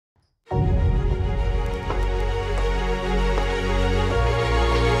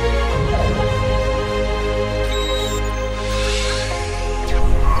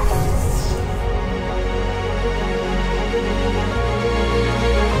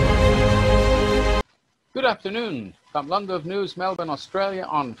afternoon from London News, Melbourne, Australia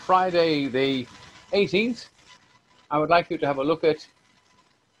on Friday the 18th. I would like you to have a look at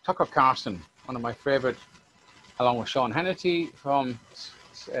Tucker Carlson, one of my favourite, along with Sean Hannity from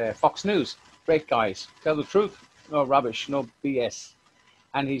Fox News. Great guys, tell the truth, no rubbish, no BS.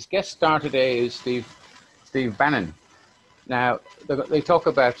 And his guest star today is Steve Bannon. Now, they talk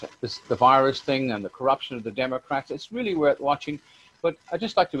about the virus thing and the corruption of the Democrats. It's really worth watching, but I'd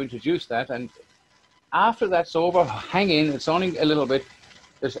just like to introduce that. And after that's over, hang in, it's only a little bit.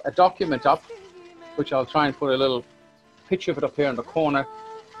 There's a document up, which I'll try and put a little picture of it up here in the corner,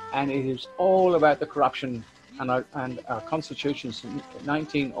 and it is all about the corruption and our constitution since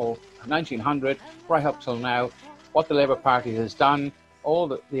 1900, right up till now, what the Labour Party has done,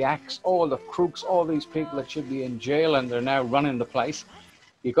 all the acts, all the crooks, all these people that should be in jail, and they're now running the place.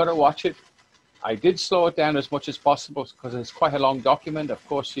 You've got to watch it. I did slow it down as much as possible because it's quite a long document. Of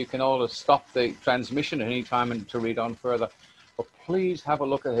course, you can always stop the transmission at any time and to read on further. But please have a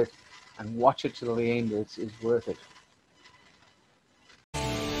look at it and watch it till the end. It's worth it.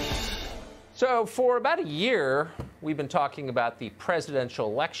 So for about a year, we've been talking about the presidential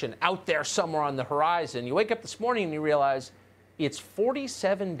election out there somewhere on the horizon. You wake up this morning and you realize it's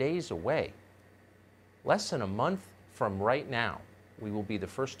 47 days away. Less than a month from right now, we will be the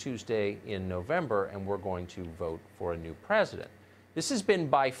first Tuesday in November, and we're going to vote for a new president. This has been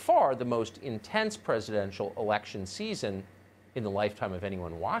by far the most intense presidential election season in the lifetime of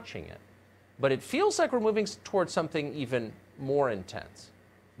anyone watching it. But it feels like we're moving towards something even more intense.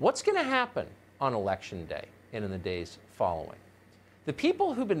 What's going to happen on Election Day and in the days following? The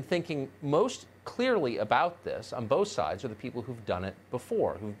people who've been thinking most clearly about this on both sides are the people who've done it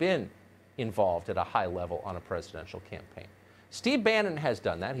before, who've been involved at a high level on a presidential campaign. Steve Bannon has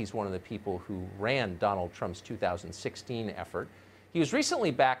done that. He's one of the people who ran Donald Trump's 2016 effort. He was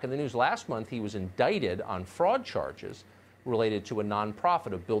recently back in the news last month. He was indicted on fraud charges related to a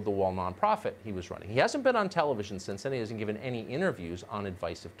nonprofit, a Build the Wall nonprofit he was running. He hasn't been on television since then. He hasn't given any interviews on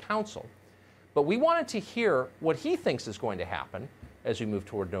advice of counsel. But we wanted to hear what he thinks is going to happen as we move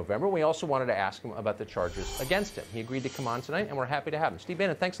toward November. We also wanted to ask him about the charges against him. He agreed to come on tonight, and we're happy to have him. Steve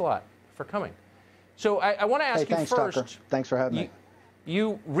Bannon, thanks a lot for coming. So I want to ask you thanks, first. Tucker. Thanks for having me.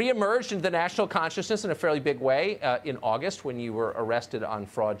 You reemerged into the national consciousness in a fairly big way in August when you were arrested on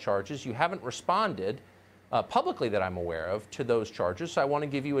fraud charges. You haven't responded publicly that I'm aware of to those charges, so I want to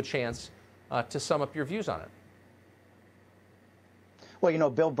give you a chance to sum up your views on it. Well, you know,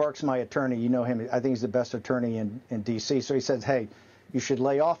 Bill Burke's my attorney. You know him. I think he's the best attorney in D.C. So he says, hey, you should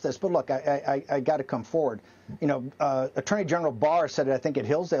lay off this. But look, I got to come forward. You know, Attorney General Barr said it, I think, at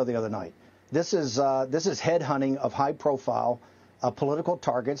Hillsdale the other night. This is headhunting of high-profile political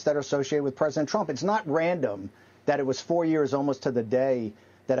targets that are associated with President Trump. It's not random that it was 4 years almost to the day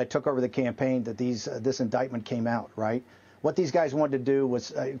that I took over the campaign that this indictment came out, right? What these guys wanted to do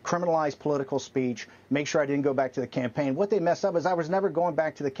was criminalize political speech, make sure I didn't go back to the campaign. What they messed up is I was never going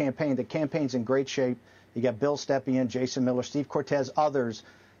back to the campaign. The campaign's in great shape. You got Bill Stepien, Jason Miller, Steve Cortez, others.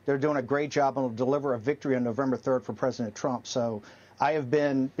 They're doing a great job and will deliver a victory on November 3rd for President Trump. So I have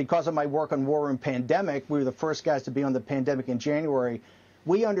been, because of my work on War Room Pandemic, we were the first guys to be on the pandemic in January.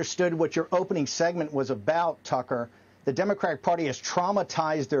 We understood what your opening segment was about, Tucker. The Democratic Party has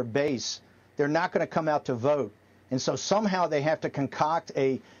traumatized their base. They're not going to come out to vote. And so somehow they have to concoct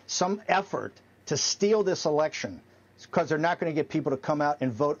some effort to steal this election because they're not going to get people to come out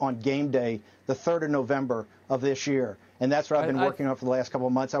and vote on game day, the 3rd of November of this year. And that's what I've been working on for the last couple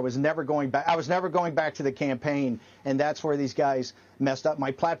of months. I was never going back. I was never going back to the campaign, and that's where these guys messed up. My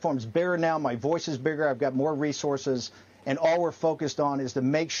platform's bigger now. My voice is bigger. I've got more resources, and all we're focused on is to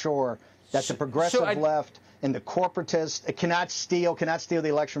make sure that the progressive left and the corporatists cannot steal the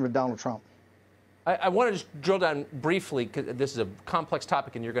election with Donald Trump. I want to just drill down briefly, because this is a complex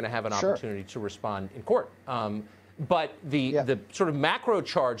topic, and you're going to have an opportunity to respond in court. But the sort of macro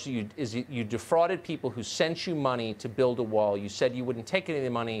charge is you defrauded people who sent you money to build a wall. You said you wouldn't take any of the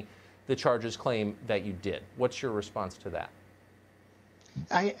money. The charges claim that you did. What's your response to that?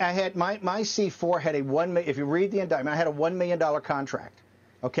 I had my C4 had if you read the indictment, I had a $1 million contract,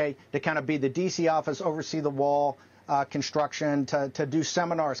 okay, to kind of be the D.C. office, oversee the wall construction, to do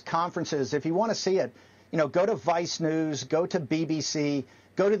seminars, conferences. If you want to see it, you know, go to Vice News, go to BBC,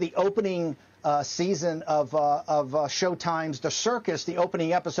 go to the opening season of Showtime's The Circus, the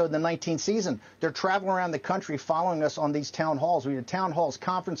opening episode in the 19th season. They're traveling around the country following us on these town halls. We did town halls,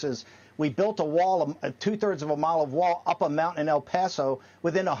 conferences. We built a wall, two-thirds of a mile of wall up a mountain in El Paso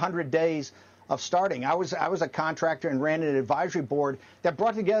within 100 days of starting. I was a contractor and ran an advisory board that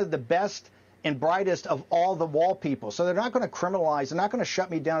brought together the best and brightest of all the wall people. So they're not going to criminalize. They're not going to shut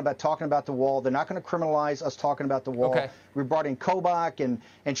me down about talking about the wall. They're not going to criminalize us talking about the wall regarding Kobach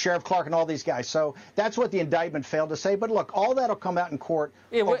and Sheriff Clark and all these guys. So that's what the indictment failed to say. But look, all that will come out in court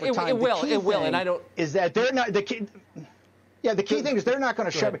over time. It will. And I don't. Is that they're not the key? Yeah, the key thing is they're not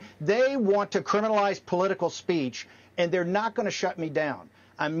going to shut me. They want to criminalize political speech, and they're not going to shut me down.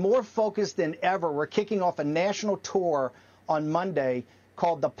 I'm more focused than ever. We're kicking off a national tour on Monday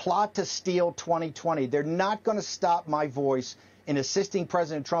called the Plot to Steal 2020. They're not going to stop my voice in assisting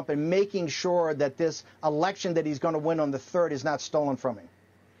President Trump and making sure that this election that he's going to win on the 3rd is not stolen from him.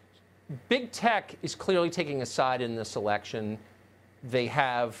 Big tech is clearly taking a side in this election. They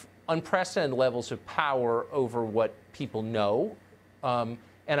have unprecedented levels of power over what people know.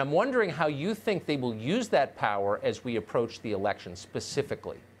 And I'm wondering how you think they will use that power as we approach the election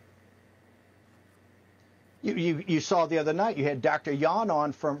specifically. You saw the other night, you had Dr. Yan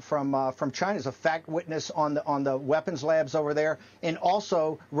on from China as a fact witness on the weapons labs over there, and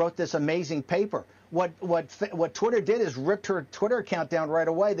also wrote this amazing paper. What Twitter did is ripped her Twitter account down right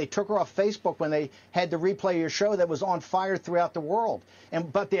away. They took her off Facebook when they had to replay your show that was on fire throughout the world.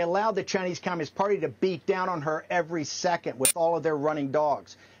 But they allowed the Chinese Communist Party to beat down on her every second with all of their running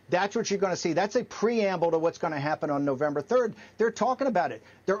dogs. That's what you're going to see. That's a preamble to what's going to happen on November 3rd. They're talking about it.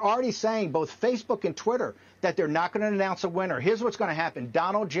 They're already saying, both Facebook and Twitter, that they're not going to announce a winner. Here's what's going to happen.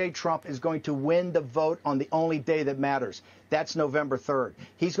 Donald J. Trump is going to win the vote on the only day that matters. That's November 3rd.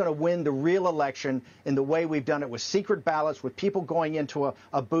 He's going to win the real election in the way we've done it, with secret ballots, with people going into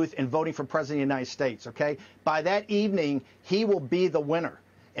a booth and voting for President of the United States, okay? By that evening, he will be the winner.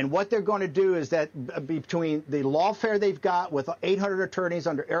 And what they're going to do is that between the lawfare they've got with 800 attorneys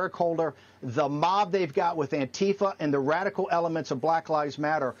under Eric Holder, the mob they've got with Antifa, and the radical elements of Black Lives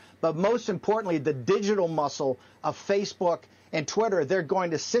Matter, but most importantly, the digital muscle of Facebook and Twitter, they're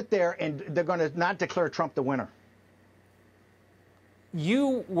going to sit there and they're going to not declare Trump the winner.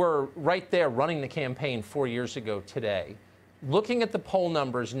 You were right there running the campaign 4 years ago today. Looking at the poll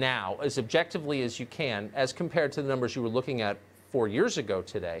numbers now as objectively as you can, as compared to the numbers you were looking at 4 years ago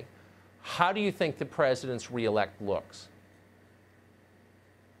today, how do you think the president's reelect looks?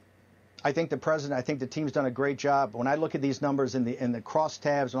 I think the team's done a great job. When I look at these numbers in the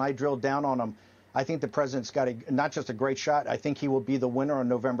crosstabs, when I drill down on them, I think the president's got not just a great shot. I think he will be the winner on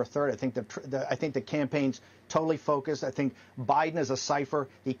November 3rd. I think the campaign's totally focused. I think Biden is a cipher.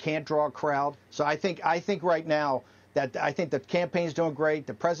 He can't draw a crowd. So I think right now that I think the campaign's doing great.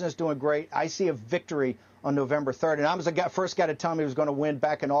 The president's doing great. I see a victory on November 3rd. And I was the first guy to tell me he was going to win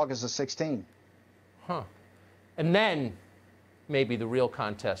back in August of 2016. Huh. And then maybe the real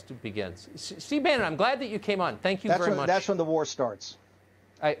contest begins. Steve Bannon, I'm glad that you came on. Thank you very much. That's when the war starts.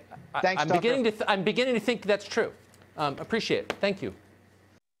 I'm beginning to think that's true. Appreciate it. Thank you.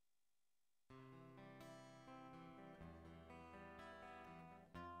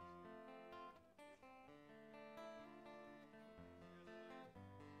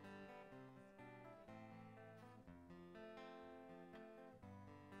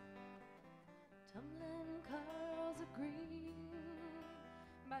 Tumbling curls of green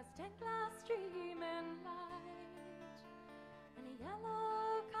by stained glass streaming light, and a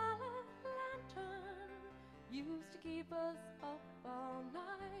yellow-colored lantern used to keep us up all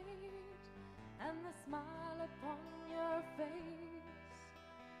night, and the smile upon your face,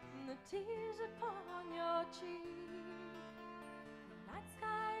 and the tears upon your cheek, the night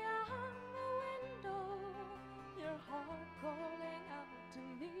sky on the window, your heart calling out to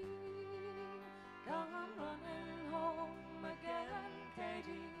me. Come running home again,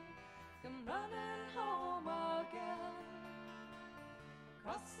 Katie. Come running home again.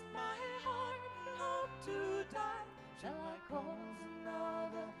 Cross my heart and hope to die. Shall I cause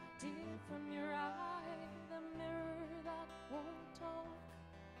another tear from your eye? The mirror that won't talk,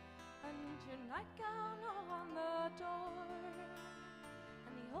 and your nightgown on the door,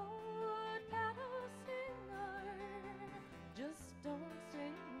 and the old paddle singer just don't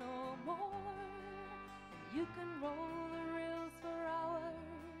sing no more. You can roll the reels for hours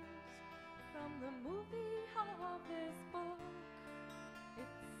from the movie of this book.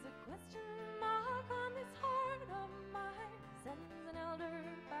 It's a question mark on this heart of mine, sends an elder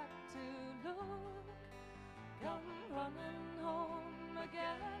back to look. Come running home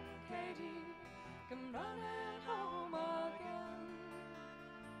again, Katie. Come running home again.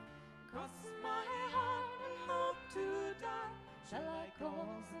 Cross my heart and hope to die. Shall I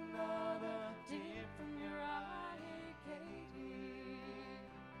cause another tear from your eye, Katie?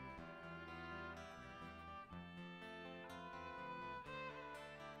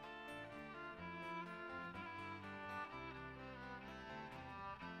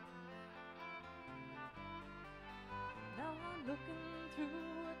 looking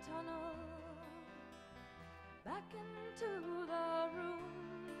through a tunnel back into the room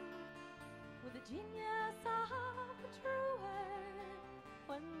with the genius of a truant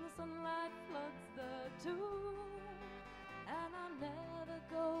when the sunlight floods the tomb. And I'm never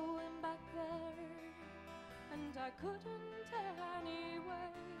going back there, and I couldn't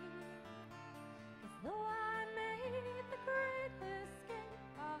anyway. 'Cause though I made the great escape,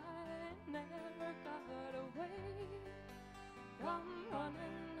 I never got away. Come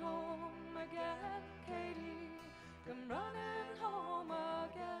running home again, Katie, come running home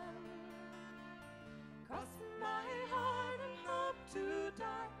again. Cross my heart and hope to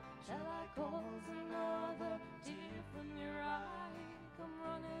die. Shall I cause another tear from your eye? Come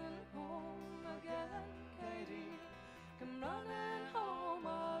running home again, Katie, come running home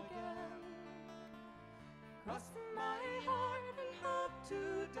again. Cross my heart and hope to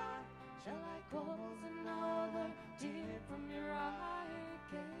die. Shall I cause another tear from your eye,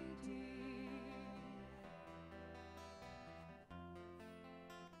 Katie?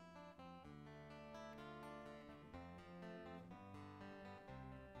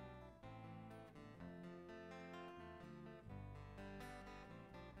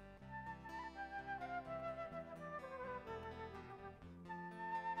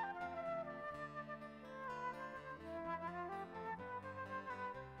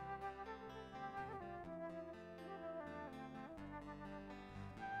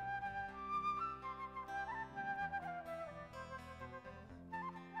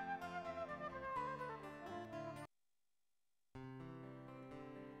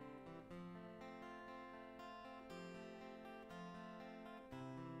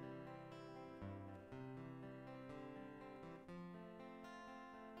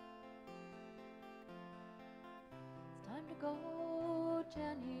 Time to go,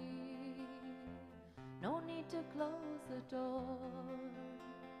 Jenny. No need to close the door.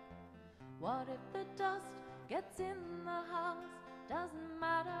 What if the dust gets in the house? Doesn't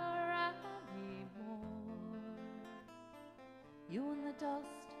matter anymore. You and the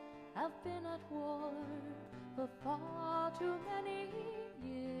dust have been at war for far too many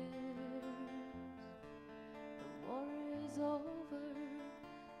years. The war is over,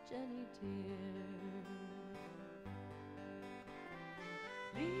 Jenny dear.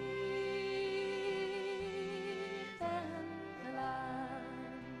 Leave in the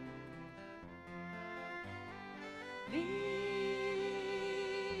land. Leave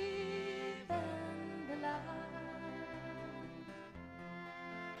in the land.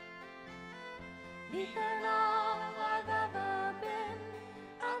 Leave in all I've ever been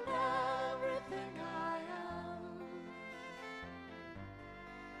and everything I am.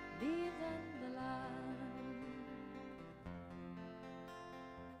 Leave in the land.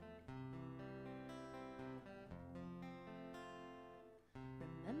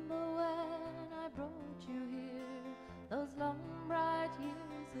 Remember when I brought you here those long bright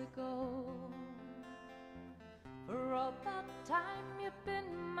years ago? For all that time you've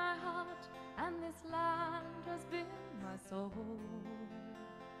been my heart, and this land has been my soul.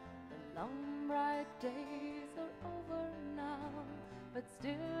 The long bright days are over now, but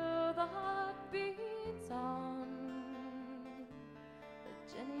still the heart beats on. But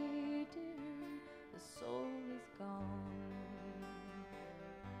Jenny dear, the soul is gone.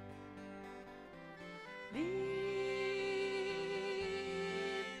 Leave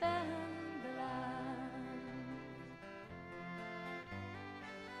in the land.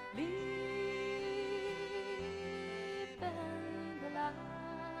 Leave in the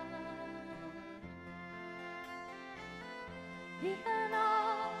land. Leave in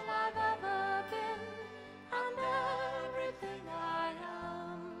all I've ever been and everything I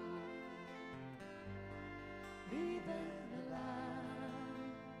am. Leave in the land.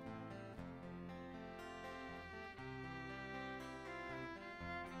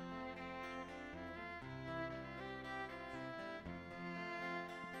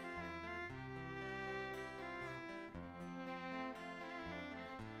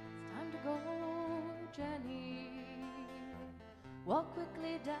 Go, Jenny, walk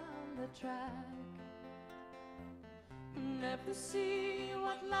quickly down the track. Never see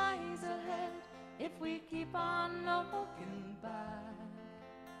what lies ahead if we keep on looking back.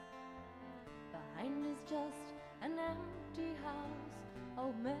 Behind is just an empty house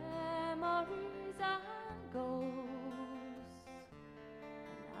of memories and ghosts,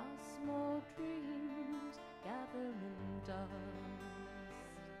 and our small dreams gathering dust.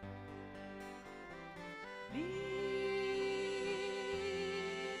 Leave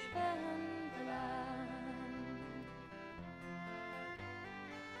in the land.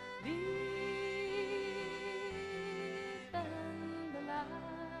 Leave in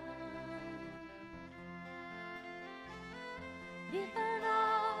even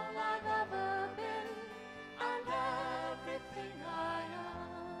all I've ever been and everything I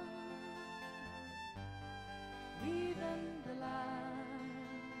am, leaving the land.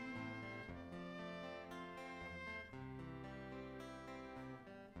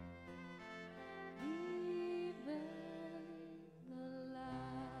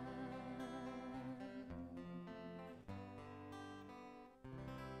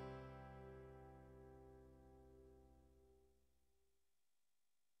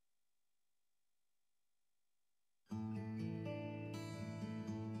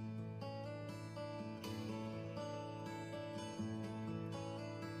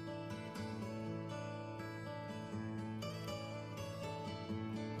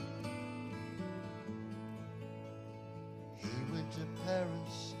 To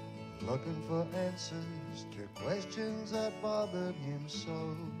Paris, looking for answers to questions that bothered him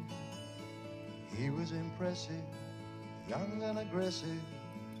so. He was impressive, young and aggressive,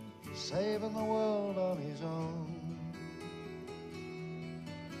 saving the world on his own.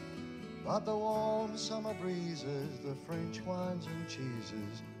 But the warm summer breezes, the French wines and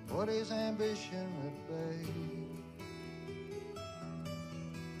cheeses, put his ambition at bay.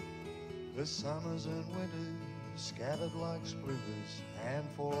 The summers and winters scattered like splinters, and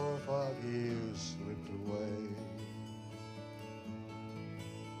 4 or 5 years slipped away.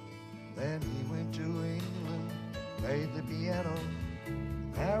 Then he went to England, played the piano,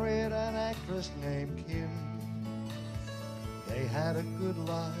 married an actress named Kim. They had a good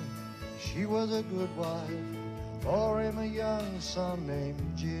life, she was a good wife, bore him a young son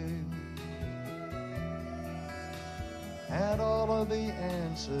named Jim. And all of the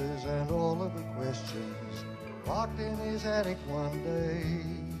answers and all of the questions locked in his attic one day.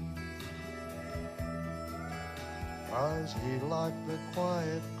 'Cause he liked the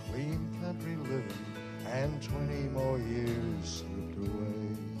quiet, clean country living, and 20 more years slipped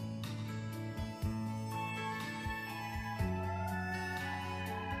away.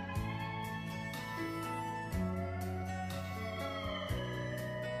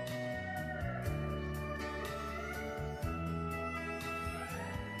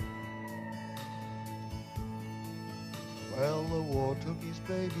 Well, the war took his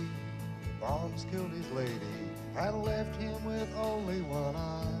baby, bombs killed his lady, and left him with only one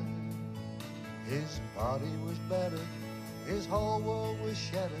eye. His body was battered, his whole world was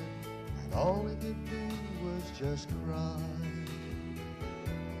shattered, and all he could do was just cry.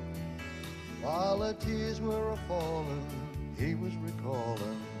 While the tears were a-falling, he was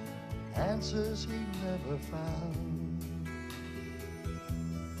recalling answers he never found.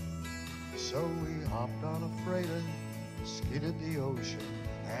 So he hopped on a freighter, skidded the ocean,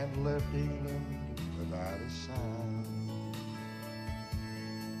 and left England without a sound.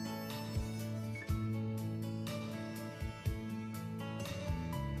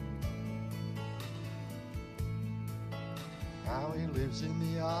 Now he lives in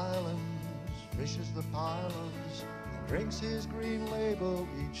the islands, fishes the pylons, and drinks his green label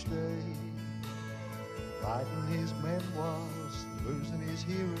each day. Writing his memoirs, losing his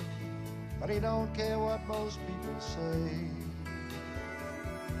hearing, but he don't care what most people say.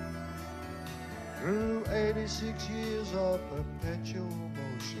 Through 86 years of perpetual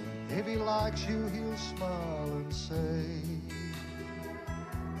motion, if he likes you, he'll smile and say,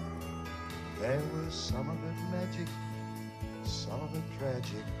 there was some of it magic, some of it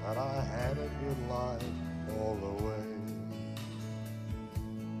tragic, but I had a good life all the way.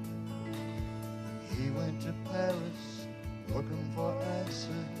 He went to Paris looking for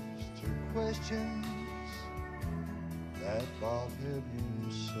answers to questions that bothered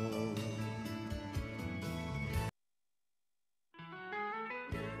him so.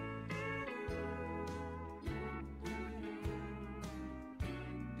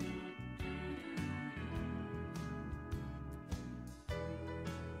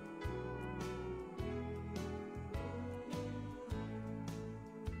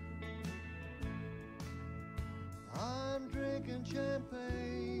 I'm drinking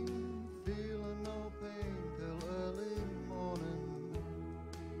champagne, feeling no pain till early morning.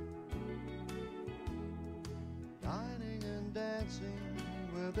 Dining and dancing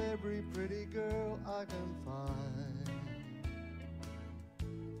with every pretty girl I can find.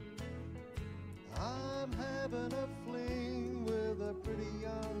 I'm having a fling with a pretty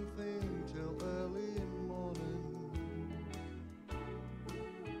young thing till early morning.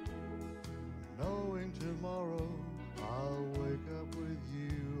 Knowing tomorrow I'll wake up with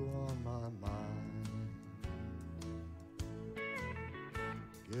you on my mind.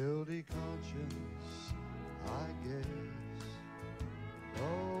 Guilty conscience, I guess,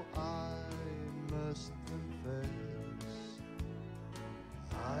 though I must confess,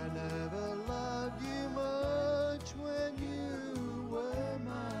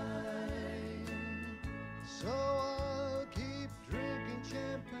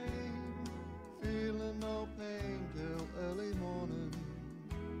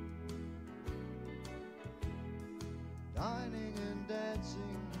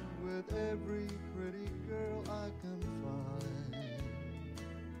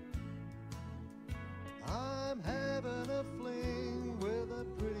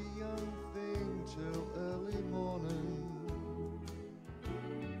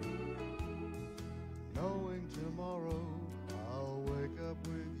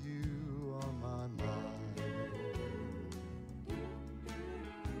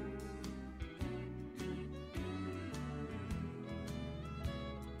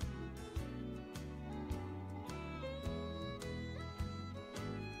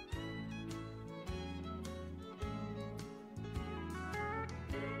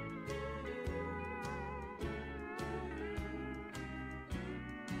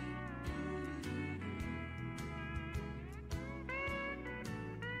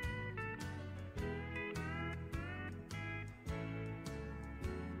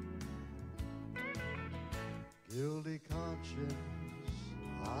 guilty conscience,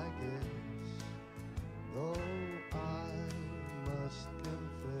 I guess, though I must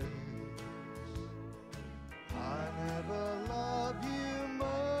confess, I never loved you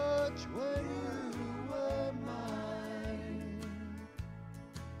much when you were mine.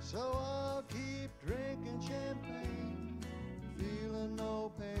 So I'll keep drinking champagne, feeling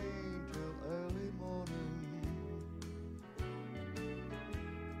no pain till early morning,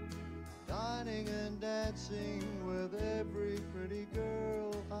 dining and dancing with every pretty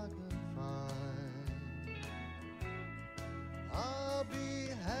girl I can find. I'll be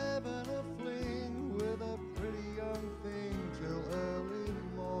having a fling with a pretty young thing till early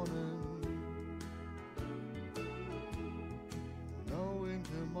morning, knowing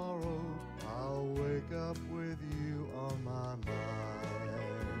tomorrow I'll wake up with you on my mind.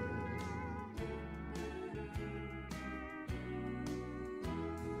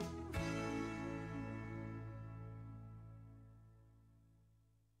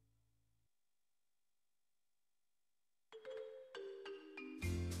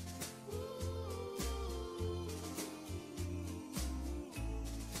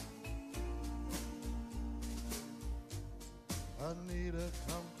 Anita,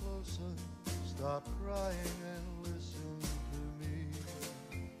 come closer, stop crying and listen to me.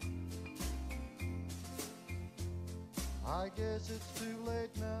 I guess it's too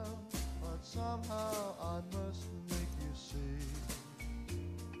late now, but somehow I must make you see.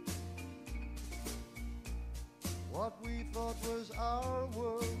 What we thought was our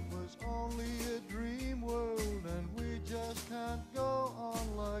world was only a dream world, and we just can't go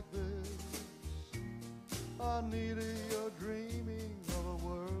on like this. Anita, you're dreaming of a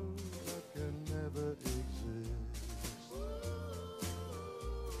world that can never exist.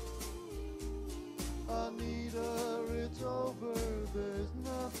 Anita, it's over, there's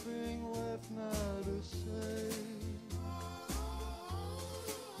nothing left now to say.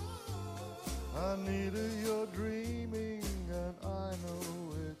 Anita, you're dreaming, and I know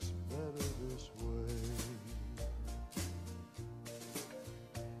it's better this way.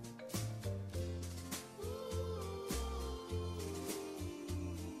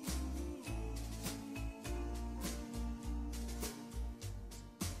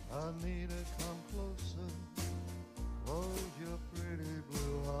 Anita, come closer, close your pretty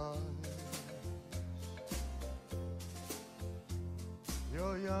blue eyes.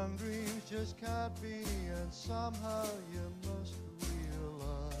 Your young dreams just can't be, and somehow you must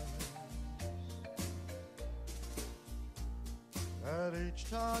realize that each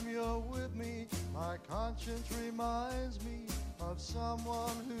time you're with me, my conscience reminds me of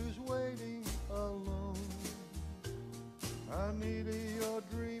someone who's waiting alone. Anita, you're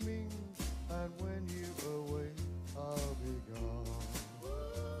dreaming, and when you awake, I'll be gone.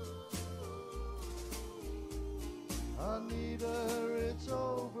 Anita, it's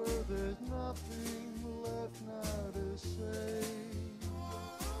over, there's nothing left now to say.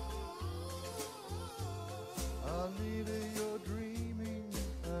 Anita, you're dreaming,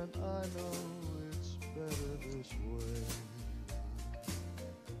 and I know it's better this way.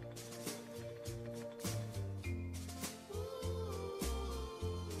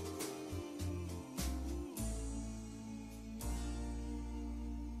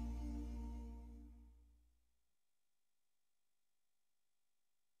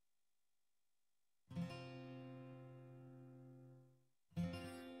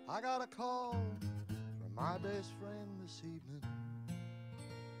 I got a call from my best friend this evening.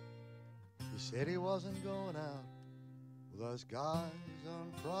 He said he wasn't going out with us guys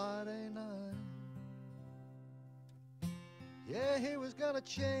on Friday night. Yeah, he was gonna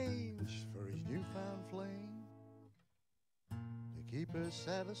change for his newfound flame to keep her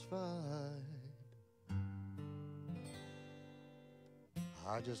satisfied.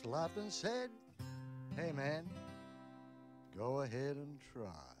 I just laughed and said, hey man, go ahead and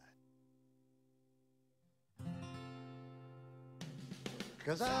try.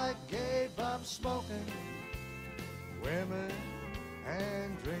 'Cause I gave up smoking, women,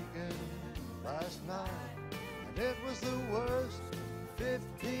 and drinking last night, and it was the worst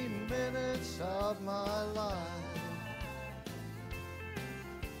 15 minutes of my life.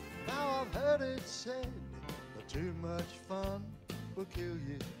 Now I've heard it said that too much fun will kill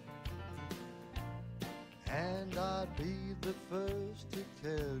you, and I'd be the first to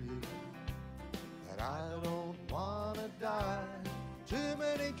tell you that I don't wanna die. Too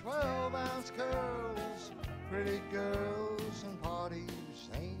many 12-ounce curls, pretty girls, and parties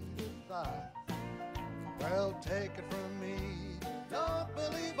ain't advised. Well, take it from me, don't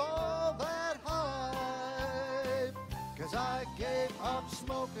believe all that hype. 'Cause I gave up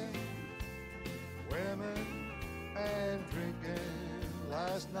smoking, women, and drinking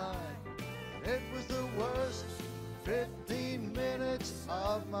last night. It was the worst 15 minutes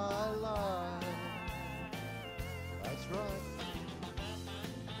of my life. That's right.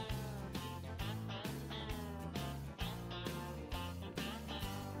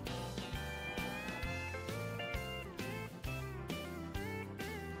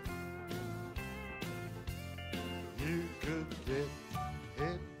 You could get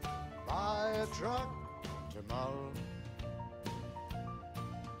hit by a truck tomorrow,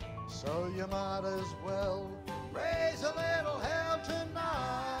 so you might as well raise a little hell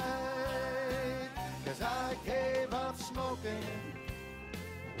tonight. 'Cause I gave up smoking,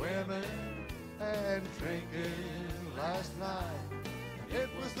 women, and drinking last night. It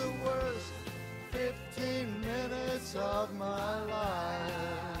was the worst 15 minutes of my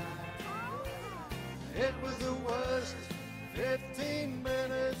life. It was the worst 15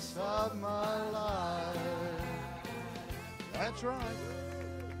 minutes of my life. That's right.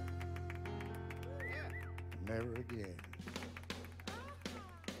 Never again.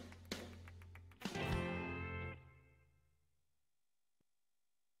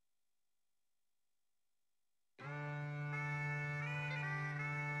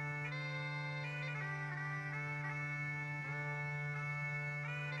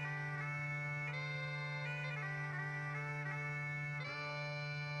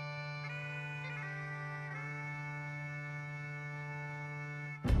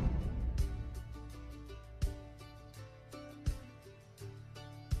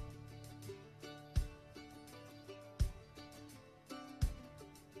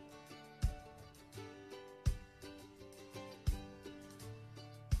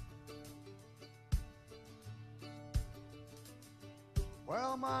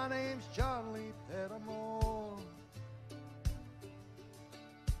 Well, my name's John Lee Pettimore,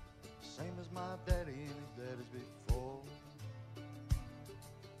 same as my daddy and his daddies before.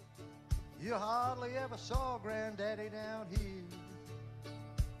 You hardly ever saw Granddaddy down here.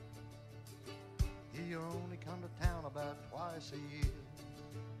 He only come to town about twice a year.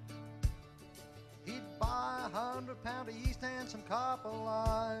 He'd buy 100 pound of yeast and some copper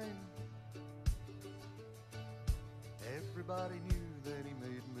line. Everybody knew that he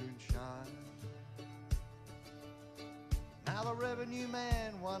made moonshine. Now the revenue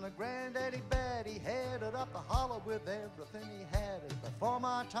man won a Granddaddy bet. He headed up the hollow with everything he had. It's before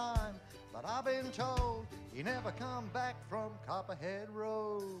my time, but I've been told he never come back from Copperhead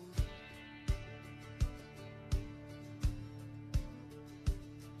Road.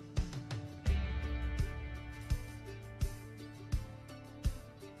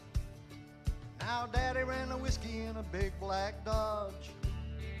 Now Daddy ran the whiskey in a big black Dodge.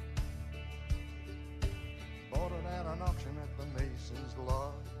 Bought it at an auction at the Mason's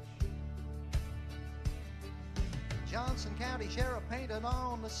Lodge. Johnson County Sheriff painted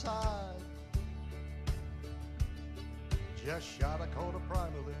on the side. Just shot a coat of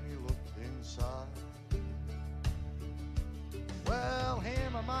primer, then he looked inside. Well,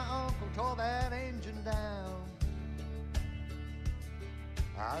 him and my uncle tore that engine down.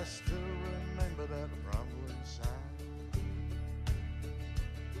 I still remember that rumbling sound.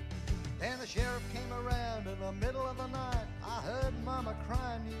 Then the sheriff came around in the middle of the night. I heard Mama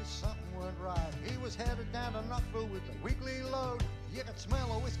crying, knew something wasn't right. He was headed down to Knoxville with the weekly load. You could smell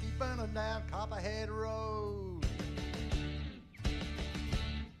the whiskey burning down Copperhead Road.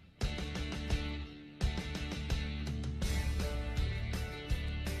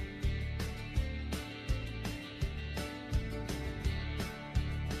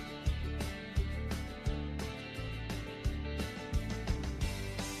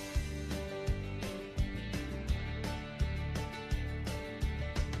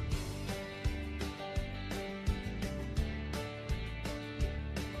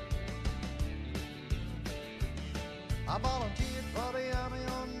 I volunteered for the army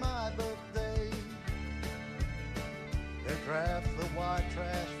on my birthday. They draft the white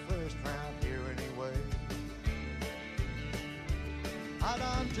trash first round here anyway. I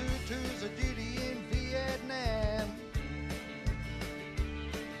done 2 tours of duty in Vietnam.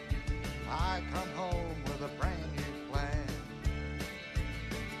 I come home with a brand new plan.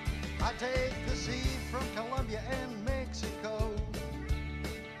 I take the seed from Colombia and Mexico.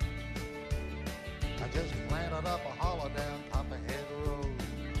 I just planted up a hollow down Copperhead Road.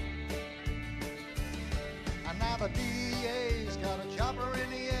 And now the DEA's got a chopper in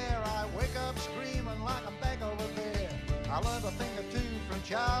the air. I wake up screaming like I'm back over there. I learned a thing or two from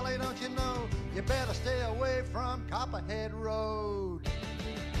Charlie, don't you know? You better stay away from Copperhead Road.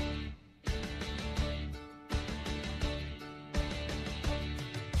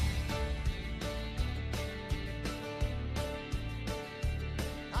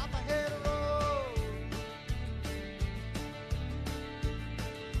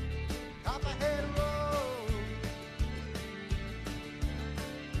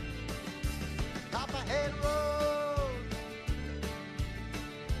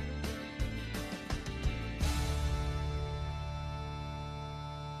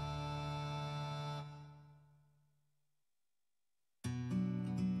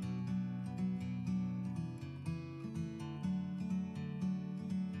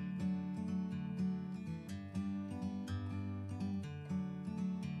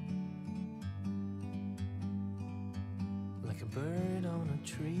 bird on a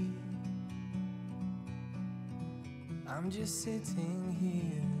tree. I'm just sitting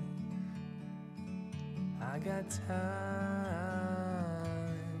here. I got time,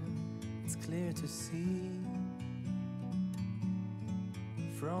 it's clear to see.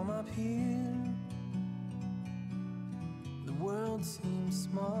 From up here, the world seems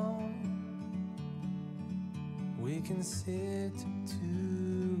small. We can sit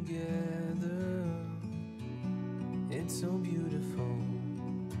together. It's so beautiful,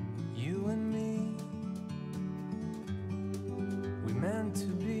 you and me. We meant to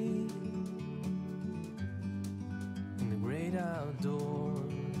be in the great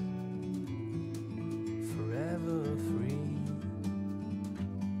outdoors, forever free.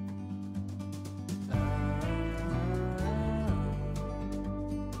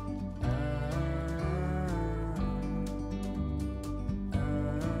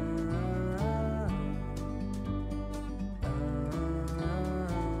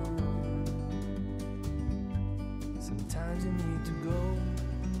 Sometimes you need to go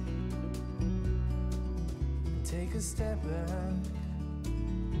and take a step back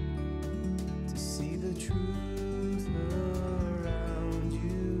to see the truth around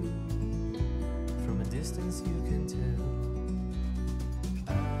you. From a distance you can tell.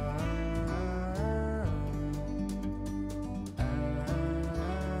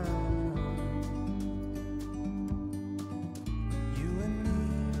 You and me,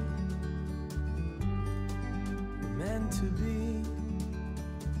 meant to be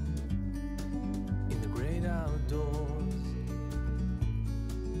in the great outdoors,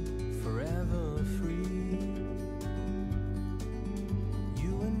 forever free.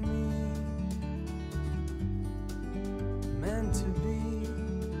 You and me, meant to be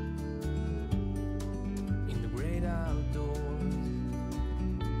in the great outdoors,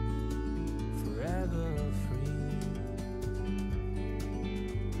 forever free.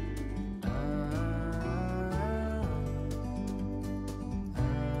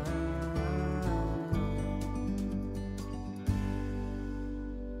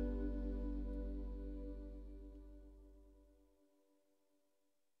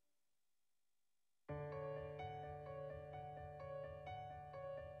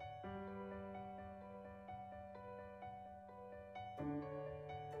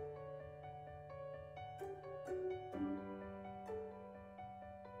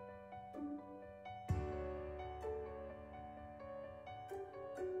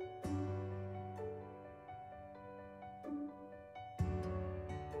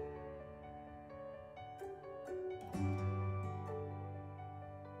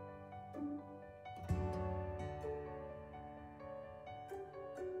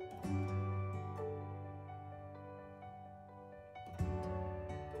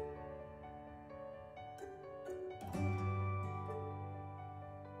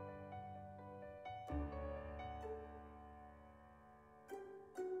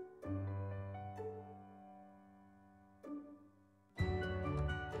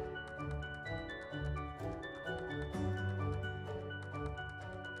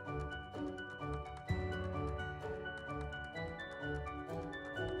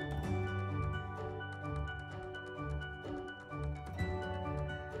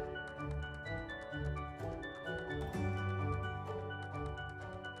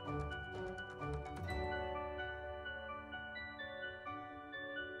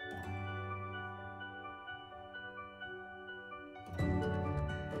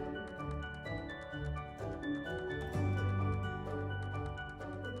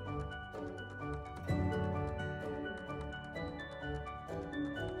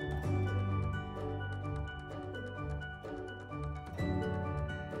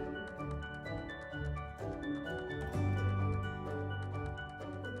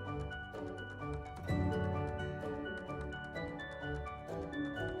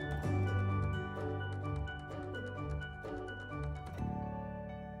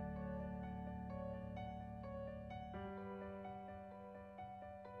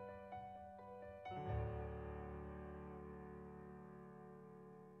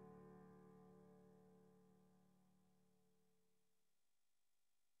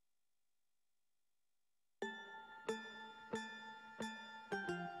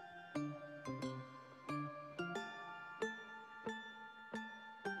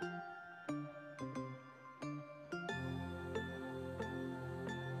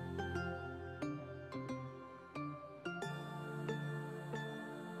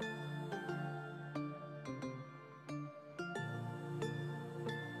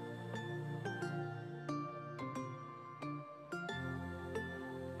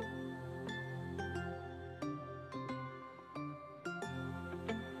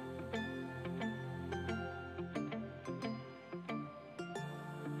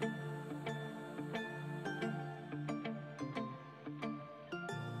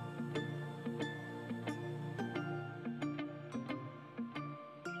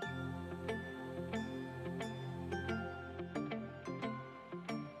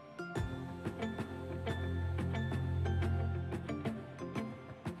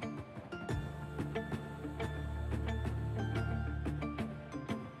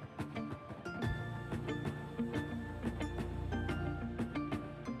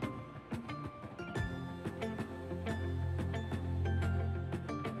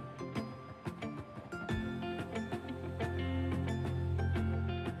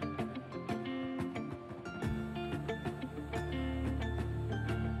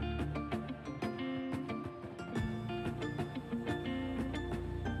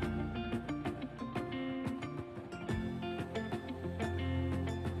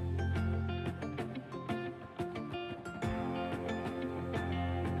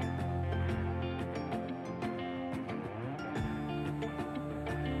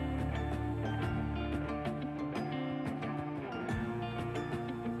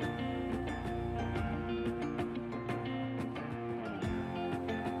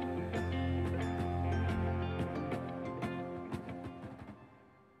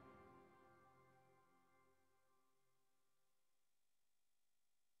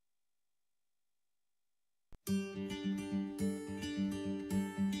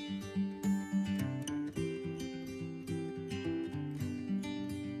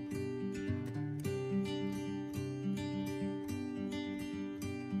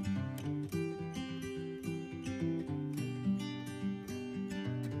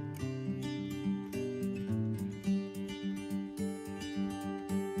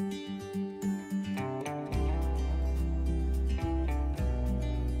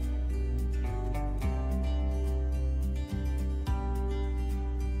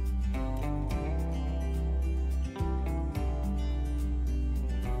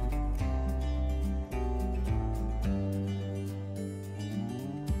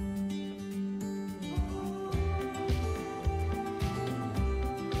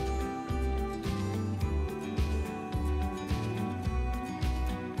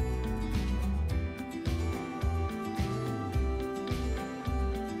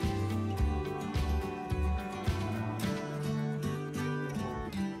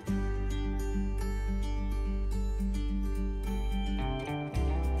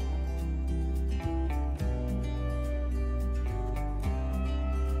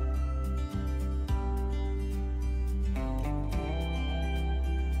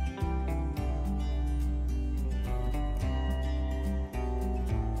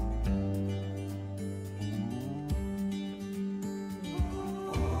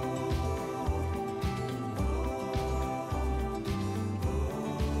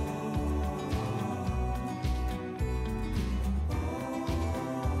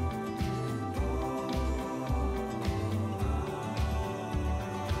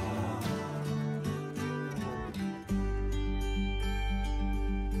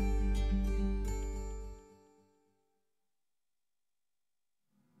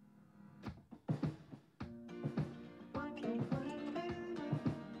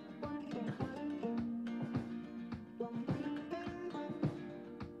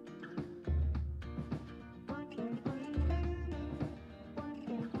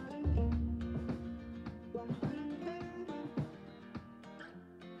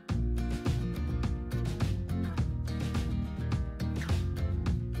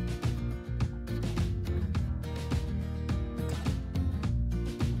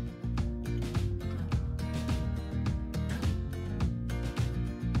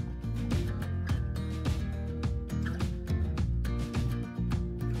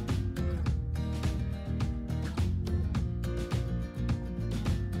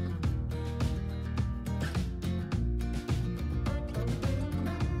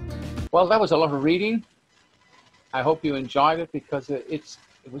 Well, that was a lot of reading. I hope you enjoyed it because it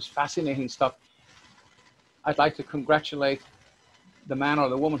was fascinating stuff. I'd like to congratulate the man or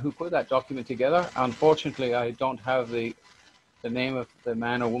the woman who put that document together. Unfortunately, I don't have the name of the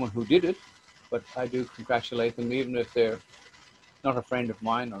man or woman who did it, but I do congratulate them, even if they're not a friend of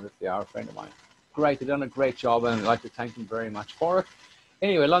mine or if they are a friend of mine. Great, they've done a great job, and I'd like to thank them very much for it.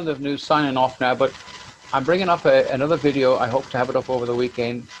 Anyway, London of News signing off now, but I'm bringing up another video. I hope to have it up over the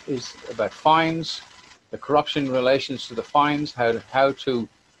weekend. Is about fines, the corruption in relations to the fines, how to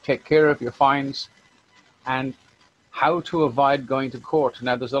take care of your fines, and how to avoid going to court.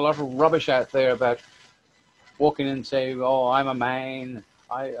 Now, there's a lot of rubbish out there about walking in and saying, oh, I'm a man,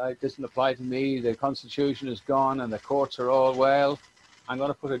 it doesn't apply to me, the Constitution is gone and the courts are all well. I'm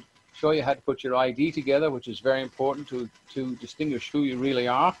going to show you how to put your ID together, which is very important to distinguish who you really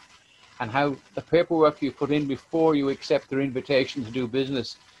are, and how the paperwork you put in before you accept their invitation to do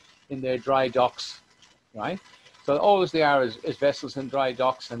business in their dry docks, right? So always they are as vessels in dry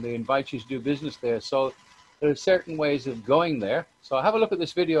docks, and they invite you to do business there. So there are certain ways of going there. So have a look at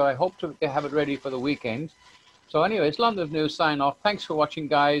this video. I hope to have it ready for the weekend. So anyway, it's London of News sign off. Thanks for watching,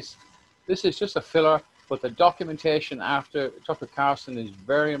 guys. This is just a filler, but the documentation after Tucker Carlson is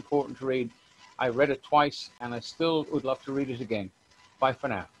very important to read. I read it twice, and I still would love to read it again. Bye for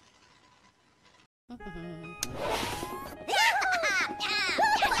now.